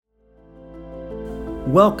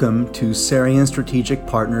Welcome to Sarian Strategic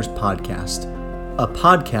Partners Podcast, a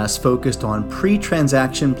podcast focused on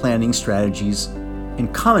pre-transaction planning strategies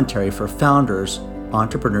and commentary for founders,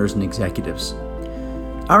 entrepreneurs, and executives.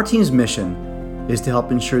 Our team's mission is to help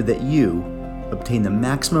ensure that you obtain the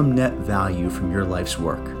maximum net value from your life's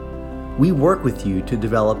work. We work with you to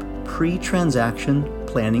develop pre-transaction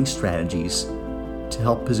planning strategies to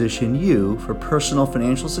help position you for personal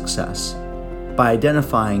financial success by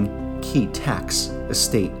identifying key tax,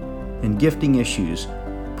 estate, and gifting issues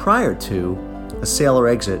prior to a sale or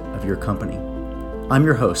exit of your company. I'm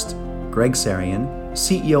your host, Greg Sarian,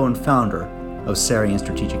 CEO and founder of Sarian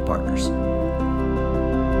Strategic Partners.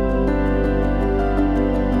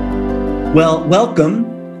 Well,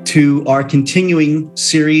 welcome to our continuing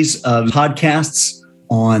series of podcasts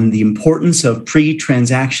on the importance of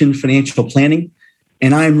pre-transaction financial planning.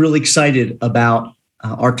 And I'm really excited about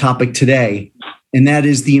our topic today, and that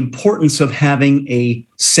is the importance of having a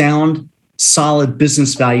sound, solid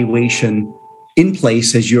business valuation in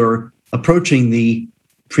place as you're approaching the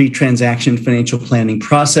pre-transaction financial planning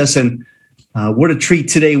process. And what a treat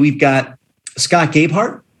today. We've got Scott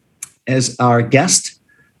Gabehart as our guest.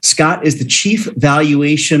 Scott is the Chief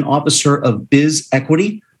Valuation Officer of Biz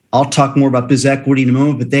Equity. I'll talk more about Biz Equity in a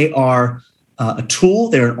moment, but they are a tool.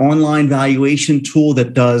 They're an online valuation tool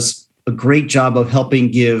that does a great job of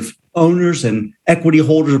helping give owners and equity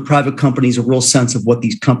holders of private companies a real sense of what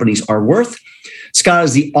these companies are worth. Scott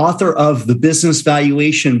is the author of the business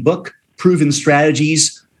valuation book, Proven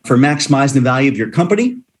Strategies for Maximizing the Value of Your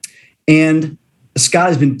Company. And Scott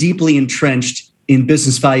has been deeply entrenched in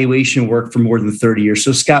business valuation work for more than 30 years.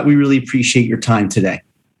 So Scott, we really appreciate your time today.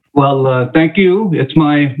 Well, thank you. It's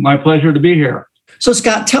my pleasure to be here. So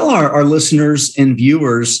Scott, tell our listeners and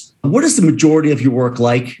viewers, what is the majority of your work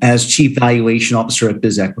like as Chief Valuation Officer at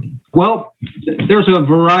Biz Equity? Well, there's a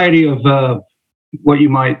variety of what you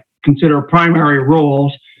might consider primary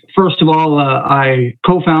roles. First of all, I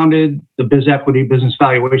co-founded the Biz Equity Business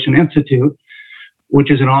Valuation Institute,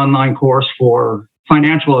 which is an online course for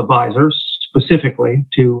financial advisors specifically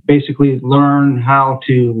to basically learn how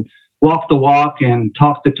to walk the walk and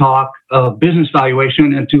talk the talk of business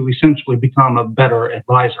valuation and to essentially become a better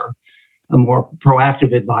advisor, a more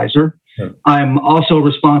proactive advisor. Sure. I'm also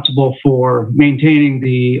responsible for maintaining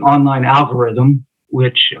the online algorithm,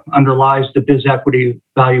 which underlies the Biz Equity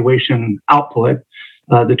valuation output,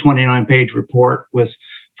 the 29-page report with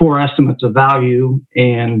 4 estimates of value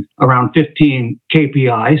and around 15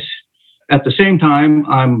 KPIs. At the same time,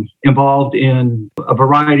 I'm involved in a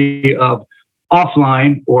variety of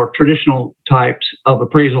offline or traditional types of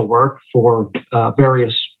appraisal work for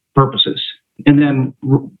various purposes. And then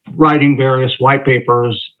writing various white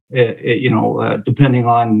papers, depending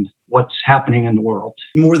on what's happening in the world.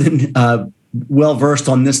 More than well-versed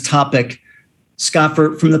on this topic, Scott,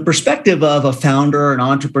 from the perspective of a founder, an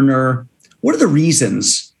entrepreneur, what are the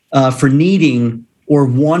reasons for needing or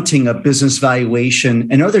wanting a business valuation?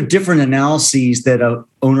 And are there different analyses that an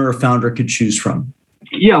owner or founder could choose from?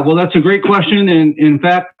 Yeah, well, that's a great question. And in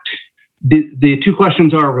fact, the two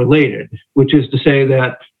questions are related, which is to say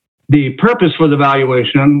that the purpose for the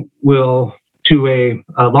valuation will, to a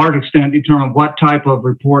large extent, determine what type of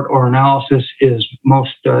report or analysis is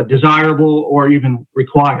most desirable or even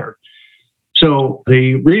required. So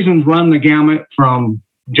the reasons run the gamut from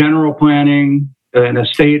general planning and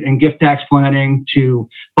estate and gift tax planning to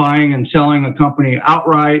buying and selling a company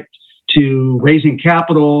outright to raising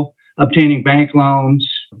capital, obtaining bank loans,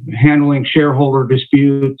 handling shareholder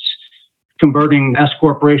disputes, converting S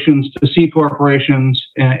corporations to C corporations,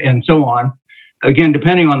 and so on. Again,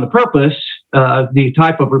 depending on the purpose, the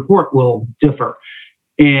type of report will differ.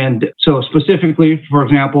 And so specifically, for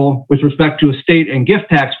example, with respect to estate and gift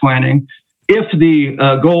tax planning, if the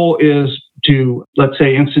goal is to, let's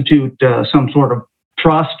say, institute some sort of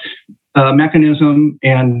trust mechanism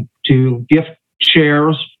and to gift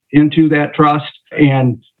shares into that trust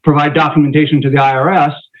and provide documentation to the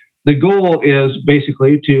IRS, the goal is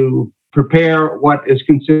basically to prepare what is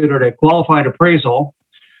considered a qualified appraisal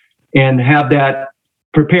and have that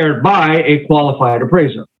prepared by a qualified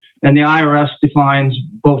appraiser. And the IRS defines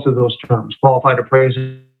both of those terms, qualified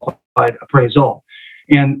appraisal, qualified appraisal.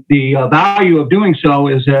 And the value of doing so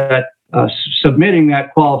is that submitting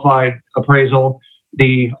that qualified appraisal,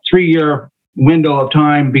 the 3-year window of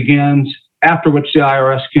time begins after which the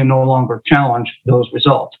IRS can no longer challenge those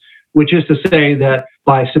results, which is to say that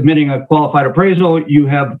by submitting a qualified appraisal, you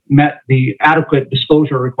have met the adequate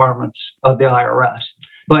disclosure requirements of the IRS.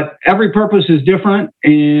 But every purpose is different,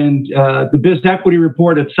 and the Biz Equity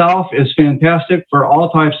Report itself is fantastic for all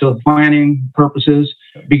types of planning purposes,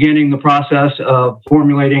 beginning the process of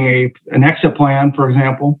formulating an exit plan, for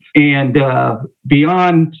example. And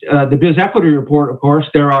beyond the Biz Equity Report, of course,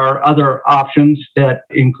 there are other options that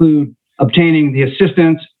include obtaining the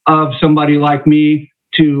assistance of somebody like me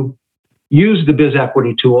to use the Biz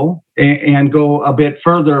Equity tool and go a bit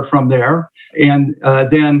further from there. And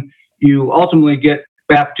then you ultimately get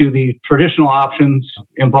back to the traditional options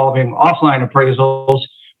involving offline appraisals,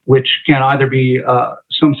 which can either be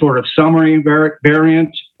some sort of summary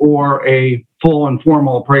variant or a full and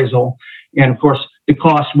formal appraisal. And of course, the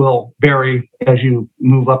cost will vary as you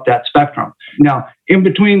move up that spectrum. Now, in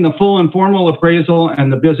between the full and formal appraisal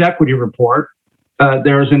and the Biz Equity Report,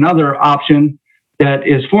 there's another option that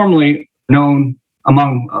is formally known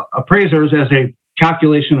among appraisers as a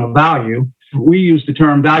calculation of value. We use the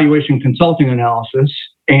term valuation consulting analysis,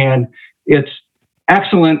 and it's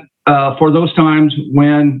excellent for those times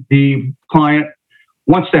when the client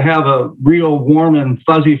wants to have a real warm and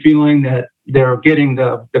fuzzy feeling that they're getting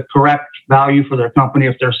the correct value for their company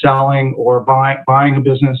if they're selling or buying a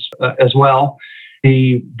business as well.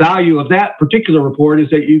 The value of that particular report is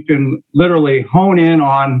that you can literally hone in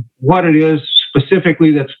on what it is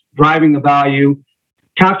specifically that's driving the value,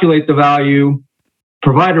 calculate the value,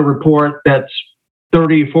 provide a report that's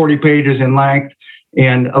 30, 40 pages in length,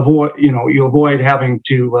 and you avoid having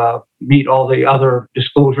to meet all the other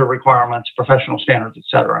disclosure requirements, professional standards, et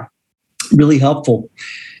cetera. Really helpful.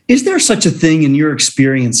 Is there such a thing in your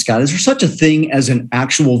experience, Scott? Is there such a thing as an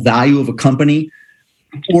actual value of a company?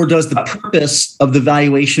 Or does the purpose of the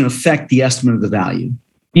valuation affect the estimate of the value?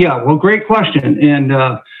 Yeah, well, great question. And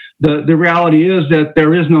the reality is that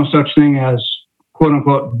there is no such thing as, quote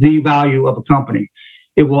unquote, the value of a company.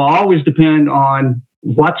 It will always depend on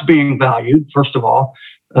what's being valued, first of all.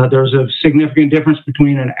 There's a significant difference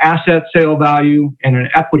between an asset sale value and an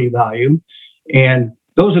equity value. And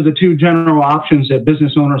those are the two general options that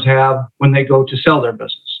business owners have when they go to sell their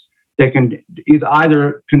business. They can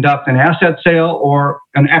either conduct an asset sale or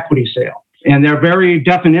an equity sale. And they're very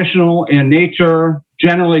definitional in nature,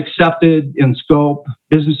 generally accepted in scope.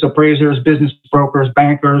 Business appraisers, business brokers,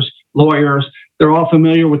 bankers, lawyers, they're all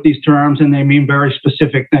familiar with these terms, and they mean very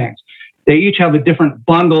specific things. They each have a different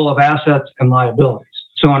bundle of assets and liabilities.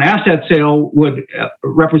 So an asset sale would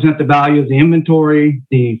represent the value of the inventory,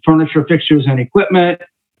 the furniture, fixtures, and equipment,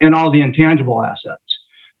 and all the intangible assets.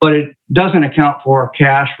 But it doesn't account for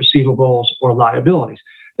cash, receivables, or liabilities.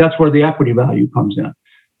 That's where the equity value comes in.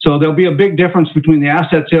 So there'll be a big difference between the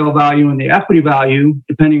asset sale value and the equity value,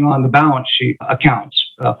 depending on the balance sheet accounts,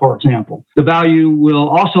 for example. The value will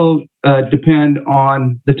also depend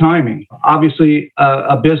on the timing. Obviously,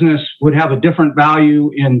 a business would have a different value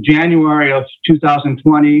in January of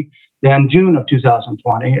 2020 than June of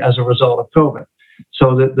 2020 as a result of COVID.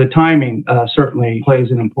 So the timing certainly plays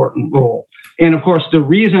an important role. And of course, the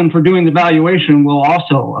reason for doing the valuation will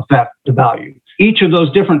also affect the value. Each of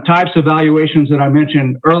those different types of valuations that I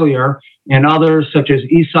mentioned earlier, and others such as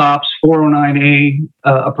ESOPs, 409A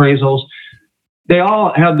appraisals, they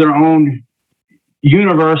all have their own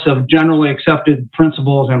universe of generally accepted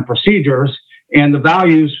principles and procedures, and the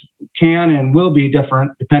values can and will be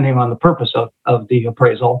different depending on the purpose of the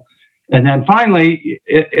appraisal. And then finally,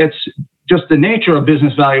 it's just the nature of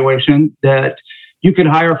business valuation that you could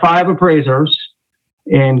hire 5 appraisers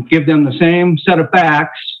and give them the same set of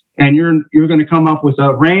facts, and you're going to come up with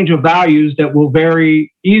a range of values that will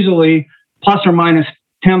vary easily plus or minus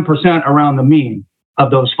 10% around the mean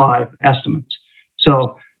of those 5 estimates.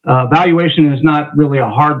 So valuation is not really a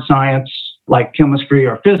hard science like chemistry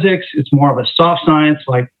or physics. It's more of a soft science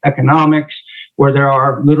like economics, where there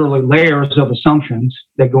are literally layers of assumptions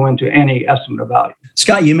that go into any estimate of value.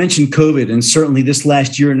 Scott, you mentioned COVID, and certainly this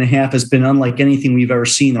last year and a half has been unlike anything we've ever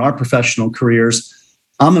seen in our professional careers.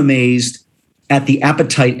 I'm amazed at the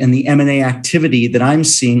appetite and the M&A activity that I'm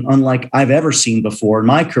seeing, unlike I've ever seen before in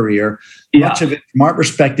my career. Yeah. Much of it, from our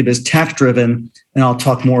perspective, is tax-driven, and I'll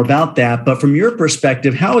talk more about that. But from your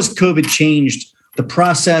perspective, how has COVID changed the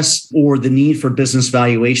process or the need for business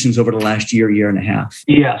valuations over the last year and a half?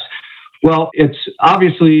 Yes. Well, it's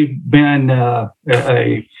obviously been a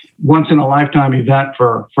once-in-a-lifetime event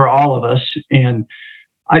for all of us. And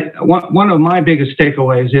one of my biggest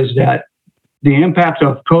takeaways is that the impact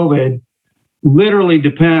of COVID literally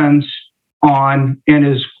depends on and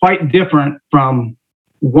is quite different from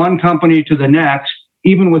one company to the next,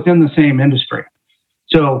 even within the same industry.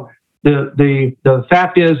 So the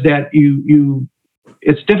fact is that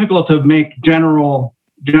it's difficult to make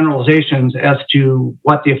generalizations as to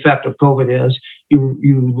what the effect of COVID is.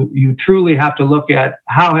 you truly have to look at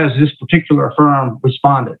how has this particular firm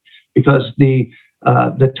responded, because the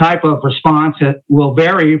type of response will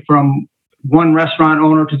vary from one restaurant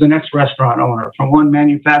owner to the next restaurant owner, from one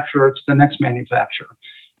manufacturer to the next manufacturer.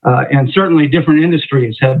 And certainly different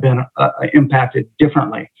industries have been impacted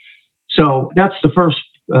differently. So that's the first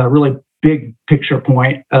really big picture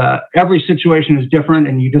point. Every situation is different,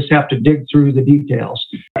 and you just have to dig through the details.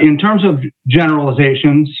 In terms of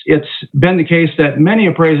generalizations, it's been the case that many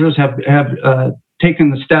appraisers have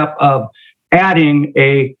taken the step of adding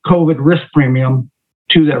a COVID risk premium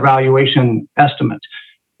to their valuation estimate,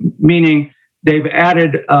 meaning they've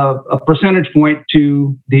added a percentage point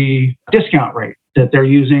to the discount rate that they're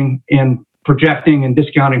using in projecting and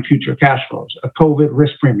discounting future cash flows, a COVID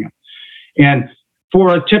risk premium. And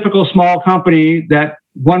for a typical small company, that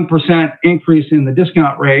 1% increase in the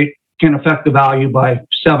discount rate can affect the value by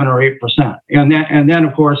 7 or 8%. And then,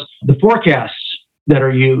 of course, the forecasts that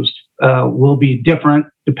are used will be different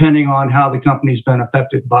depending on how the company's been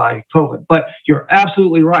affected by COVID. But you're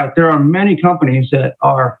absolutely right. There are many companies that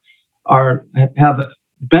have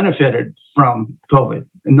benefited from COVID,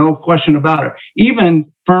 no question about it. Even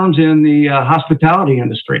firms in the hospitality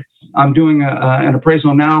industry. I'm doing an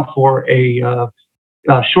appraisal now for a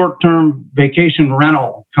short-term vacation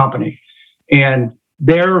rental company, and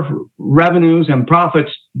their revenues and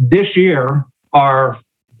profits this year are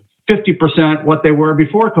 50% what they were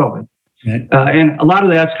before COVID. Right. And a lot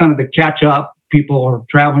of that's kind of the catch up. People are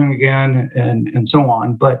traveling again and so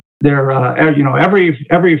on. But they're,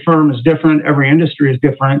 every firm is different. Every industry is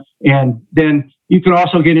different. And then you can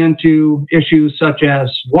also get into issues such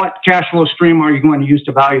as what cash flow stream are you going to use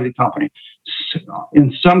to value the company?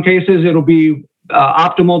 In some cases, it'll be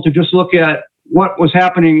optimal to just look at what was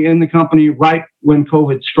happening in the company right when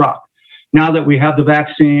COVID struck. Now that we have the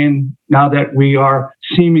vaccine, now that we are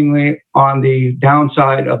seemingly on the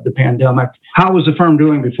downside of the pandemic, how was the firm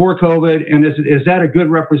doing before COVID? And is that a good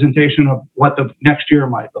representation of what the next year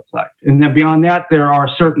might look like? And then beyond that, there are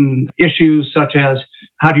certain issues such as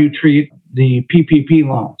how do you treat the PPP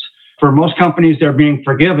loans? For most companies, they're being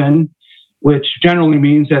forgiven, which generally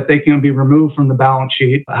means that they can be removed from the balance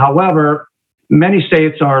sheet. However, many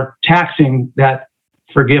states are taxing that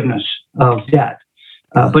forgiveness of debt.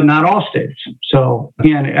 But not all states. So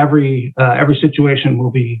again, every situation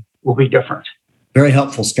will be different. Very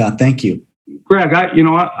helpful, Scott. Thank you, Greg.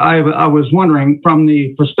 I was wondering, from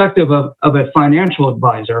the perspective of a financial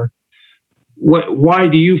advisor, why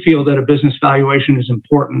do you feel that a business valuation is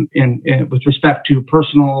important with respect to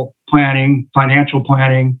personal planning, financial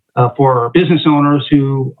planning for business owners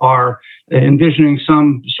who are envisioning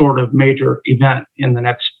some sort of major event in the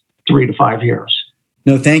next 3 to 5 years?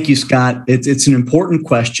 No, thank you, Scott. It's an important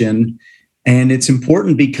question, and it's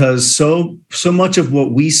important because so much of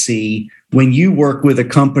what we see when you work with a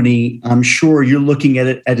company, I'm sure you're looking at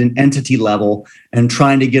it at an entity level and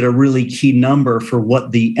trying to get a really key number for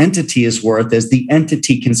what the entity is worth as the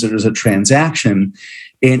entity considers a transaction.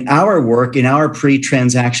 In our work, in our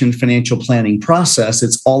pre-transaction financial planning process,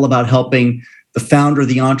 it's all about helping the founder,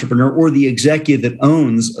 the entrepreneur, or the executive that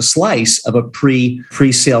owns a slice of a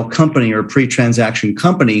pre-sale company or pre-transaction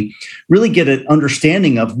company really get an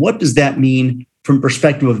understanding of what does that mean from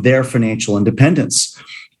perspective of their financial independence.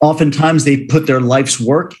 Oftentimes, they put their life's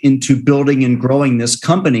work into building and growing this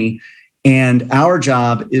company, and our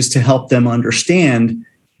job is to help them understand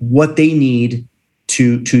what they need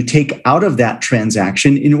to take out of that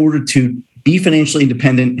transaction in order to be financially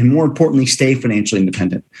independent, and more importantly, stay financially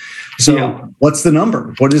independent. So What's the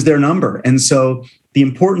number? What is their number? And so the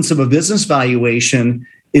importance of a business valuation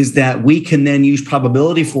is that we can then use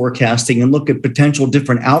probability forecasting and look at potential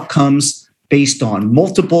different outcomes based on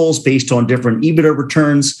multiples, based on different EBITDA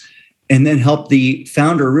returns, and then help the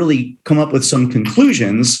founder really come up with some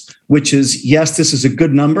conclusions, which is, yes, this is a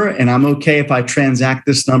good number, and I'm okay if I transact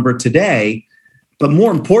this number today. But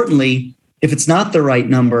more importantly, if it's not the right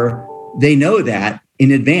number, they know that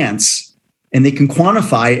in advance and they can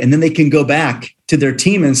quantify it, and then they can go back to their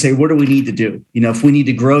team and say, what do we need to do? If we need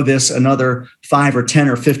to grow this another 5 or 10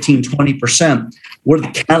 or 15, 20%, what are the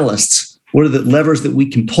catalysts? What are the levers that we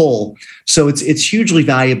can pull? So it's hugely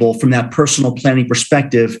valuable from that personal planning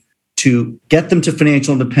perspective to get them to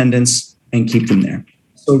financial independence and keep them there.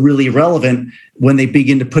 So really relevant when they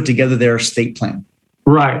begin to put together their estate plan.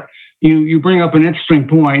 Right. You bring up an interesting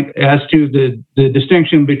point as to the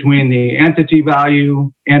distinction between the entity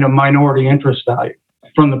value and a minority interest value.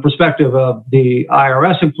 From the perspective of the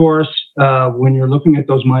IRS, of course, when you're looking at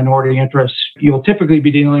those minority interests, you'll typically be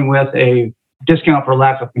dealing with a discount for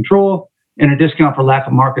lack of control and a discount for lack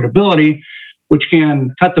of marketability. which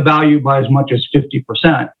can cut the value by as much as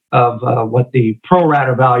 50% of what the pro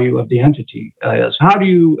rata value of the entity is. How do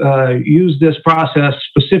you use this process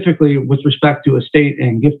specifically with respect to estate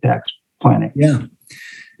and gift tax planning?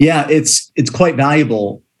 Yeah, it's quite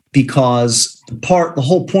valuable because the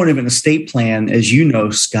whole point of an estate plan, as you know,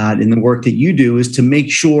 Scott, in the work that you do, is to make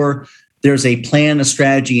sure there's a plan, a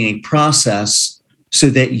strategy, and a process so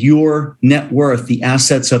that your net worth, the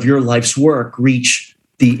assets of your life's work, reach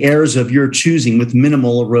the heirs of your choosing with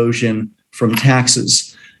minimal erosion from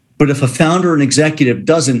taxes. But if a founder and executive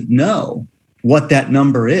doesn't know what that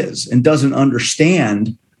number is and doesn't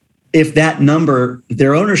understand if that number,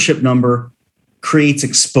 their ownership number, creates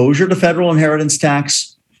exposure to federal inheritance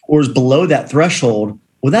tax or is below that threshold,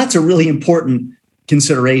 well, that's a really important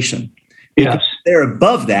consideration. Yes. If they're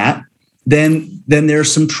above that, then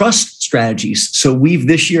there's some trust strategies. So we've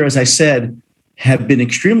this year, as I said, have been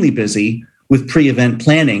extremely busy with pre-event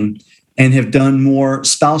planning and have done more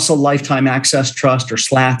spousal lifetime access trust or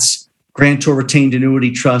SLATs, grantor retained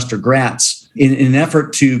annuity trust or GRATs in an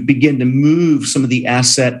effort to begin to move some of the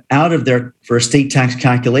asset out of there for estate tax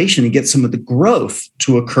calculation and get some of the growth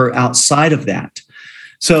to occur outside of that.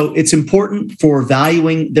 So it's important for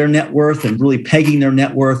valuing their net worth and really pegging their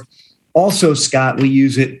net worth. Also, Scott, we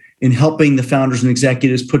use it in helping the founders and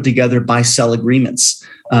executives put together buy-sell agreements.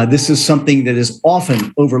 This is something that is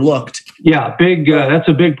often overlooked. Yeah, that's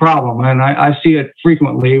a big problem. And I see it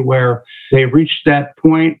frequently where they reach that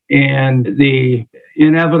point and the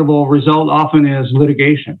inevitable result often is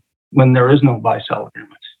litigation when there is no buy-sell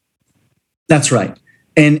agreement. That's right.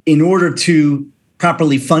 And in order to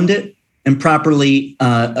properly fund it and properly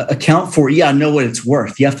account for it, know what it's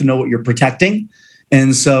worth. You have to know what you're protecting.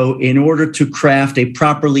 And so in order to craft a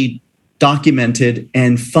properly documented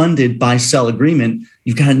and funded buy-sell agreement,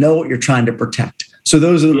 you've got to know what you're trying to protect. So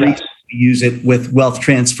those are the reasons we use it with wealth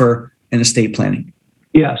transfer and estate planning.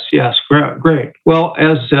 Yes, great. Well,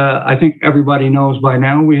 as I think everybody knows by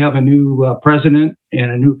now, we have a new president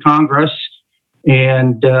and a new Congress,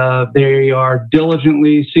 and they are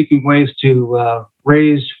diligently seeking ways to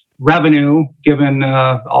raise revenue given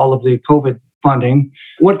all of the COVID funding.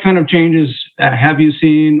 What kind of changes have you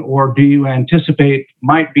seen or do you anticipate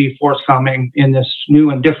might be forthcoming in this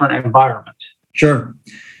new and different environment? Sure.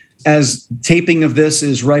 As taping of this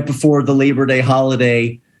is right before the Labor Day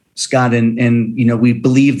holiday, Scott, and we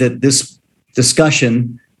believe that this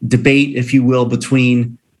debate, if you will,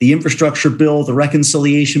 between the infrastructure bill, the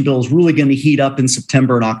reconciliation bill is really going to heat up in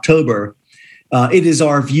September and October. It is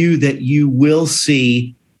our view that you will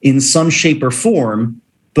see in some shape or form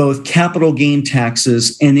both capital gain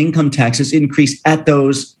taxes and income taxes increase at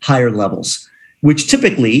those higher levels, which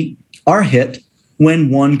typically are hit when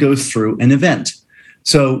one goes through an event.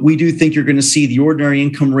 So we do think you're going to see the ordinary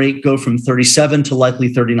income rate go from 37 to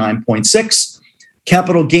likely 39.6.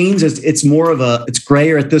 Capital gains, it's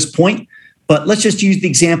grayer at this point, but let's just use the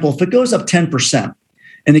example. If it goes up 10%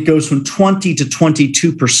 and it goes from 20 to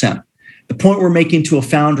 22%, the point we're making to a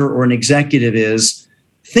founder or an executive is,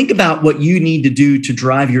 think about what you need to do to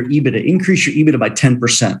drive your EBITDA, increase your EBITDA by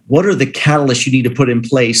 10%. What are the catalysts you need to put in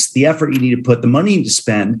place, the effort you need to put, the money you need to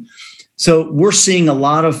spend? So we're seeing a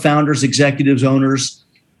lot of founders, executives, owners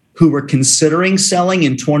who were considering selling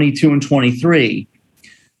in 22 and 23,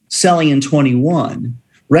 selling in 21,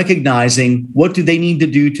 recognizing what do they need to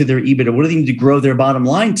do to their EBITDA? What do they need to grow their bottom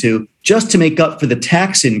line to just to make up for the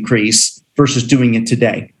tax increase versus doing it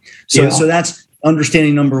today? So that's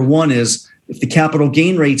understanding number one is, if the capital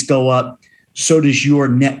gain rates go up, so does your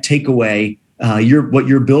net takeaway. What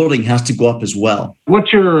you're building has to go up as well.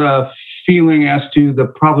 What's your feeling as to the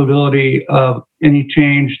probability of any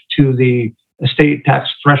change to the estate tax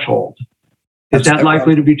threshold? Is that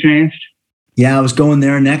likely to be changed? Yeah, I was going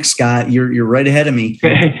there next, Scott. You're right ahead of me.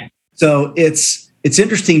 Okay. So it's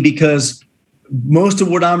interesting because most of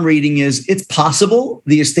what I'm reading is it's possible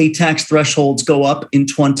the estate tax thresholds go up in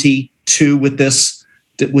 22 with this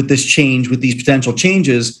change, with these potential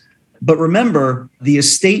changes. But remember, the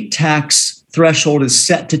estate tax threshold is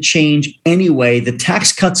set to change anyway. The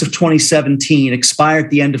tax cuts of 2017 expire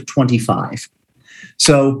at the end of 25.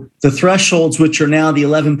 So the thresholds, which are now the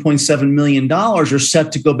 $11.7 million, are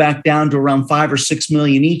set to go back down to around 5 or 6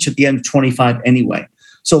 million each at the end of 25 anyway.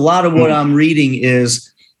 So a lot of what I'm reading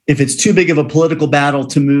is if it's too big of a political battle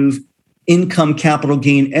to move income, capital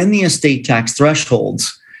gain, and the estate tax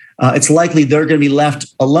thresholds, it's likely they're going to be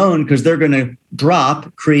left alone because they're going to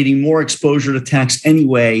drop, creating more exposure to tax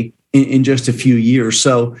anyway in just a few years.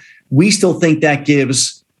 So we still think that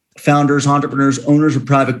gives founders, entrepreneurs, owners of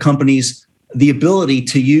private companies the ability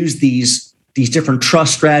to use these different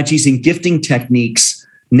trust strategies and gifting techniques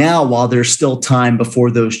now while there's still time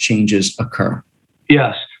before those changes occur.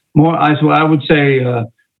 Yes, more. I would say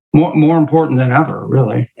more important than ever.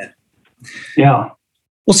 Really. Yeah.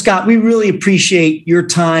 Well, Scott, we really appreciate your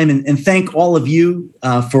time and thank all of you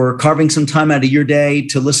for carving some time out of your day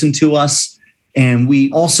to listen to us. And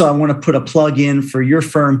I want to put a plug in for your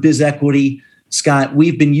firm, BizEquity. Scott,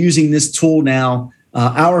 we've been using this tool now.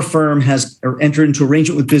 Our firm has entered into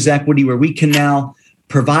arrangement with BizEquity where we can now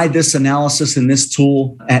provide this analysis and this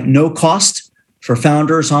tool at no cost for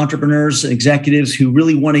founders, entrepreneurs, executives who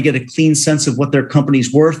really want to get a clean sense of what their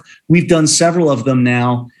company's worth. We've done several of them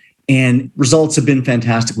now, and results have been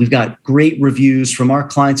fantastic. We've got great reviews from our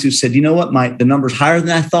clients who said, you know what, the number's higher than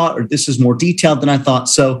I thought, or this is more detailed than I thought.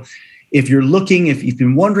 So if you're looking, if you've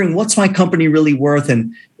been wondering, what's my company really worth?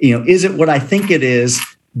 And, is it what I think it is?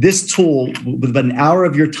 This tool with about an hour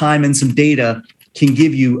of your time and some data can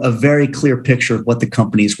give you a very clear picture of what the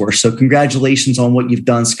company's worth. So congratulations on what you've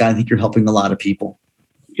done, Scott. I think you're helping a lot of people.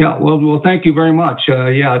 Yeah, well, thank you very much.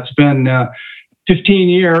 It's been 15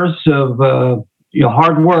 years of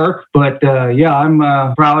hard work, but I'm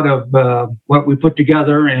proud of what we put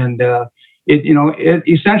together, and it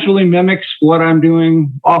essentially mimics what I'm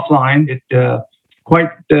doing offline. It quite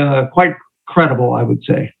credible, I would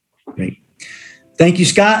say. Great. Thank you,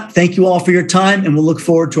 Scott. Thank you all for your time, and we'll look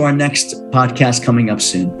forward to our next podcast coming up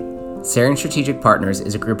soon. Sarian Strategic Partners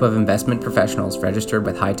is a group of investment professionals registered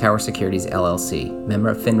with Hightower Securities, LLC, member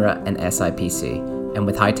of FINRA and SIPC, and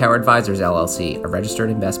with Hightower Advisors, LLC, a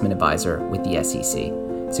registered investment advisor with the SEC.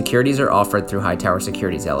 Securities are offered through Hightower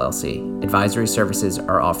Securities, LLC. Advisory services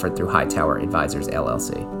are offered through Hightower Advisors,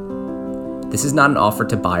 LLC. This is not an offer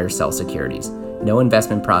to buy or sell securities. No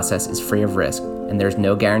investment process is free of risk, and there is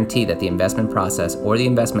no guarantee that the investment process or the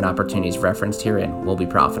investment opportunities referenced herein will be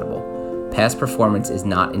profitable. Past performance is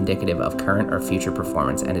not indicative of current or future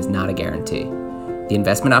performance and is not a guarantee. The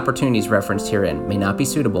investment opportunities referenced herein may not be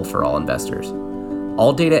suitable for all investors.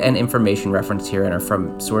 All data and information referenced herein are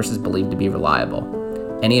from sources believed to be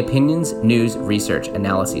reliable. Any opinions, news, research,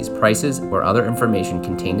 analyses, prices, or other information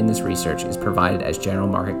contained in this research is provided as general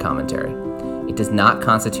market commentary. It does not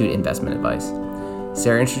constitute investment advice.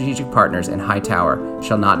 Sarian Strategic Partners and Hightower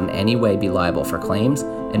shall not in any way be liable for claims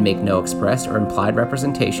and make no expressed or implied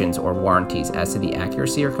representations or warranties as to the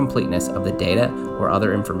accuracy or completeness of the data or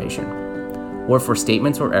other information, or for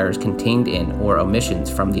statements or errors contained in or omissions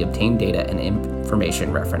from the obtained data and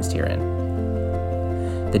information referenced herein.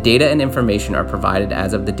 The data and information are provided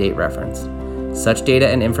as of the date referenced. Such data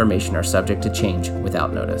and information are subject to change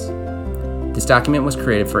without notice. This document was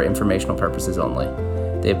created for informational purposes only.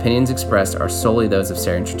 The opinions expressed are solely those of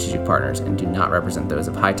Sarian Strategic Partners and do not represent those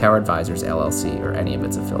of Hightower Advisors, LLC, or any of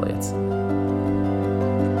its affiliates.